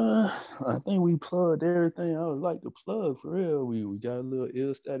 I think we plugged everything I would like to plug for real. We got a little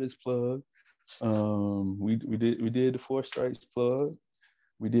ill status plug. We did the Four Strikes plug.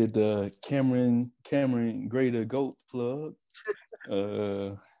 We did the Cameron Greater Goat plug.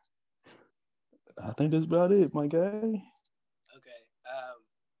 I think that's about it, my guy. Okay.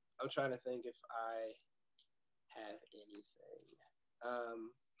 I'm trying to think if I have anything.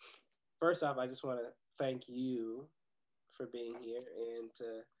 First off, I just want to thank you for being here and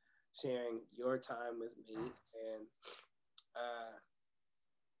sharing your time with me, and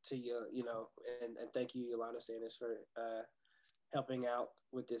to you know, and thank you, Yolanda Sanders, for helping out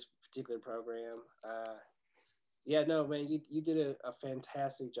with this particular program. Yeah, no, man, you did a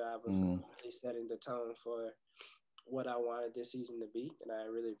fantastic job of really setting the tone for what I wanted this season to be, and I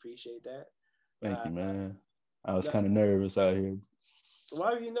really appreciate that. Thank you, man. I was kind of nervous out here.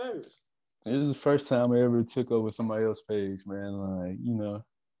 Why were you nervous? It was the first time I ever took over somebody else's page, man. Like, you know.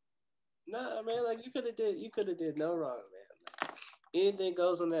 Nah, man, like you could have did no wrong, man. Like, anything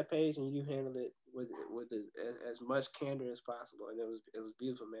goes on that page, and you handled it with as much candor as possible, and it was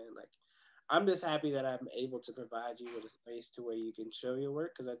beautiful, man. Like, I'm just happy that I'm able to provide you with a space to where you can show your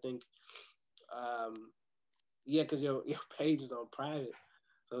work, because I think, yeah, because your page is on private,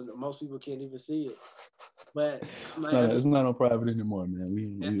 so most people can't even see it. But it's not on private anymore, man.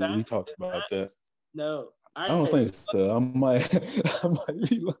 We talked about that. No, I don't think so. I might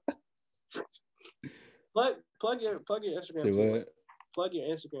be lying. Plug your Instagram too. Plug your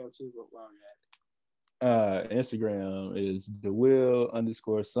Instagram too while you're at it. Instagram is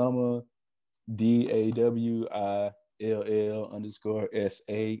DeWill_Summer, DAWILL_SAMA.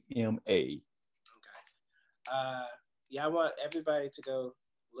 Okay. Yeah, I want everybody to go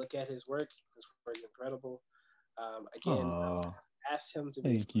look at his work. His work is incredible. Again, ask him to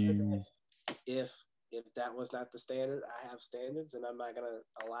be. Thank you. If that was not the standard, I have standards, and I'm not gonna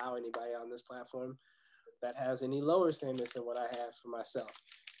allow anybody on this platform that has any lower standards than what I have for myself.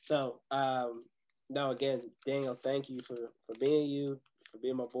 So, no, again, Daniel, thank you for being you, for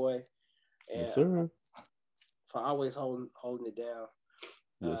being my boy, and yes, sir. For always holding it down.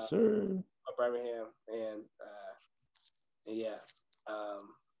 Yes, sir. Birmingham, and yeah,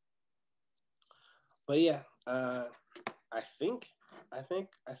 but yeah, I think.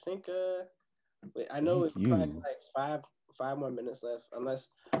 Wait, I know it's probably like five more minutes left,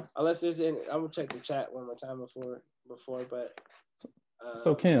 unless there's any. I'm gonna check the chat one more time before, but.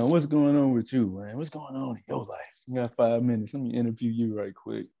 So Cam, what's going on with you, man? What's going on in your life? You got 5 minutes. Let me interview you right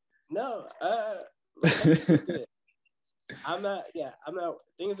quick. No, that's good. I'm not.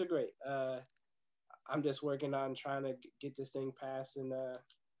 Things are great. I'm just working on trying to get this thing passed in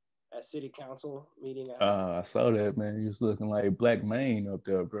at city council meeting. I saw that, man. You was looking like Black Maine up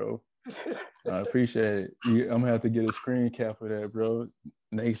there, bro. I appreciate it. I'm gonna have to get a screen cap for that, bro.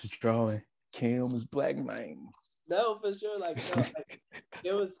 Next drawing, Cam is Black Maine. No, for sure. Like,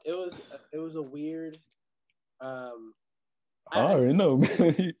 no, it was a weird. I already know,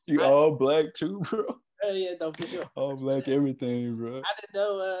 man. You all black too, bro. Yeah, no, for sure. All black everything, bro. I didn't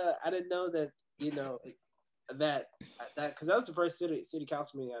know. I didn't know that. You know that because that was the first city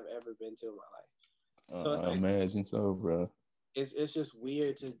council meeting I've ever been to in my life. So it's I like, imagine so, bro. it's just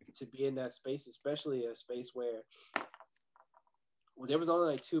weird to be in that space, especially a space where there was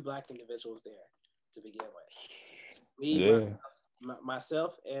only like 2 black individuals there to begin with. Me,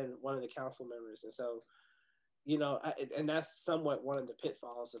 myself, and one of the council members, and so and that's somewhat one of the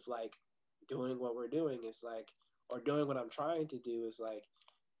pitfalls of like doing what we're doing is like, or doing what I'm trying to do is like,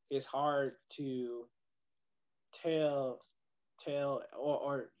 it's hard to or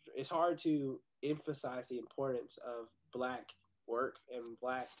it's hard to emphasize the importance of black work and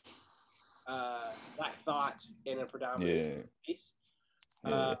black thought in a predominant space,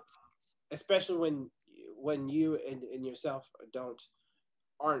 especially when you and yourself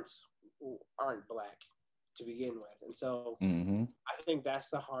aren't black to begin with. And so I think that's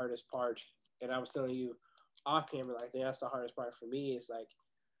the hardest part. And I was telling you off camera, like, that's the hardest part for me is like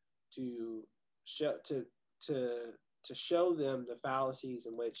to show them the fallacies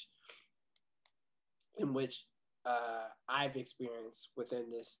in which I've experienced within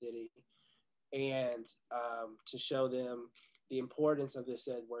this city, and to show them the importance of this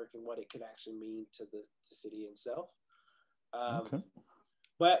said work and what it could actually mean to the city itself.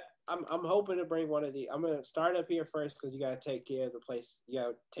 But I'm hoping to bring one of the. I'm gonna start up here first because you gotta take care of the place. You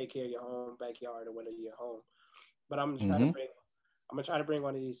gotta take care of your home, backyard, or whatever your home. But I'm gonna try to bring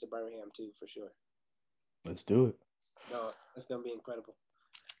one of these to Birmingham too, for sure. Let's do it. No, it's gonna be incredible,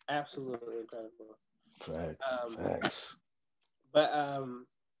 absolutely incredible. Facts. But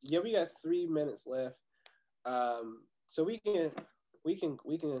yeah, we got 3 minutes left. So we can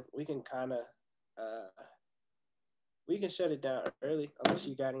kind of we can shut it down early unless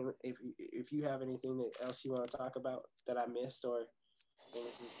you got any. If you have anything else you want to talk about that I missed or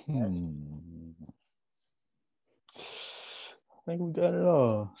anything. I think we got it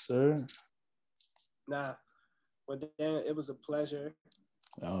all, sir. Nah, well, Dan, it was a pleasure.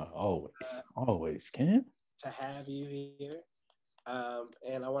 Always, Ken, to have you here.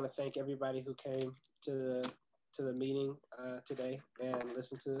 And I want to thank everybody who came to the meeting today and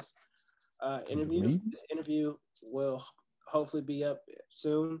listened to this interview. The interview will hopefully be up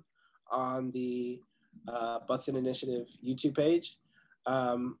soon on the Buxton Initiative YouTube page.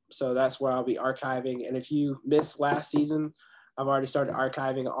 So that's where I'll be archiving. And if you missed last season, I've already started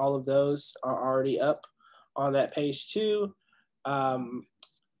archiving. All of those are already up on that page too.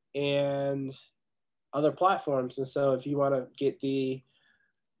 And other platforms. And so if you want to get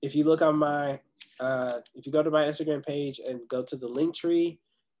if you look on my, if you go to my Instagram page and go to the link tree,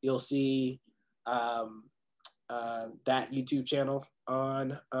 you'll see that YouTube channel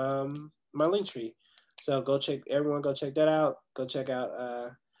on my link tree. So everyone go check that out. Go check out,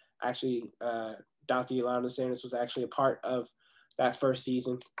 Dr. Yolanda Sanders was actually a part of that first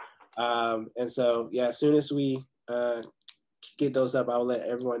season. And so, yeah, as soon as we get those up, I'll let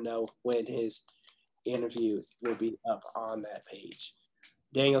everyone know when his interview will be up on that page.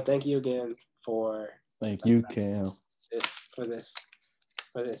 Daniel, thank you again for. Thank you, Cam. For this.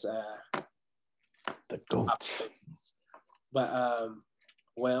 The GOAT. But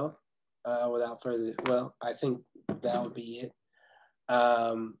without further, I think that would be it.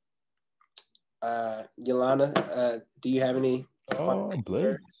 Yolanda, do you have any?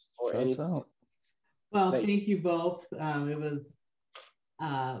 Blake, or anything? Well, thank you both. It was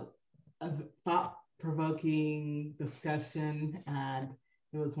a thought-provoking discussion, and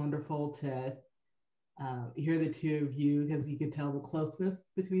it was wonderful to hear the two of you, because you could tell the closeness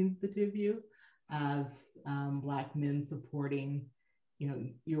between the two of you as Black men supporting,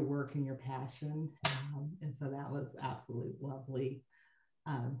 your work and your passion. And so that was absolutely lovely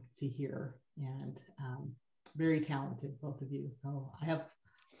to hear, and very talented, both of you. So I have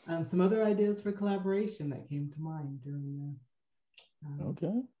some other ideas for collaboration that came to mind during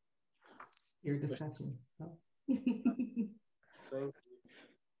the your discussion. So thank you.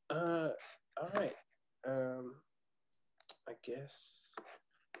 All right. I guess.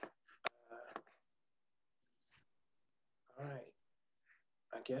 All right.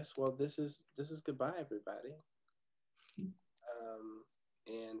 I guess. Well, this is goodbye, everybody.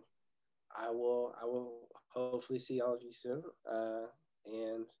 And I will hopefully see all of you soon.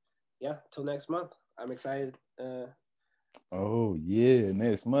 And yeah, till next month. I'm excited. Oh yeah,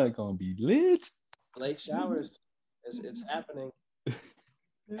 next month gonna be lit. Lake showers. It's happening.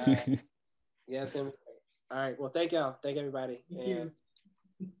 Yeah, it's gonna be great. All right. Well, thank y'all. Thank everybody. Thank you.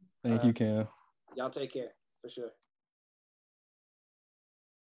 Thank you, Cam. Y'all take care, for sure.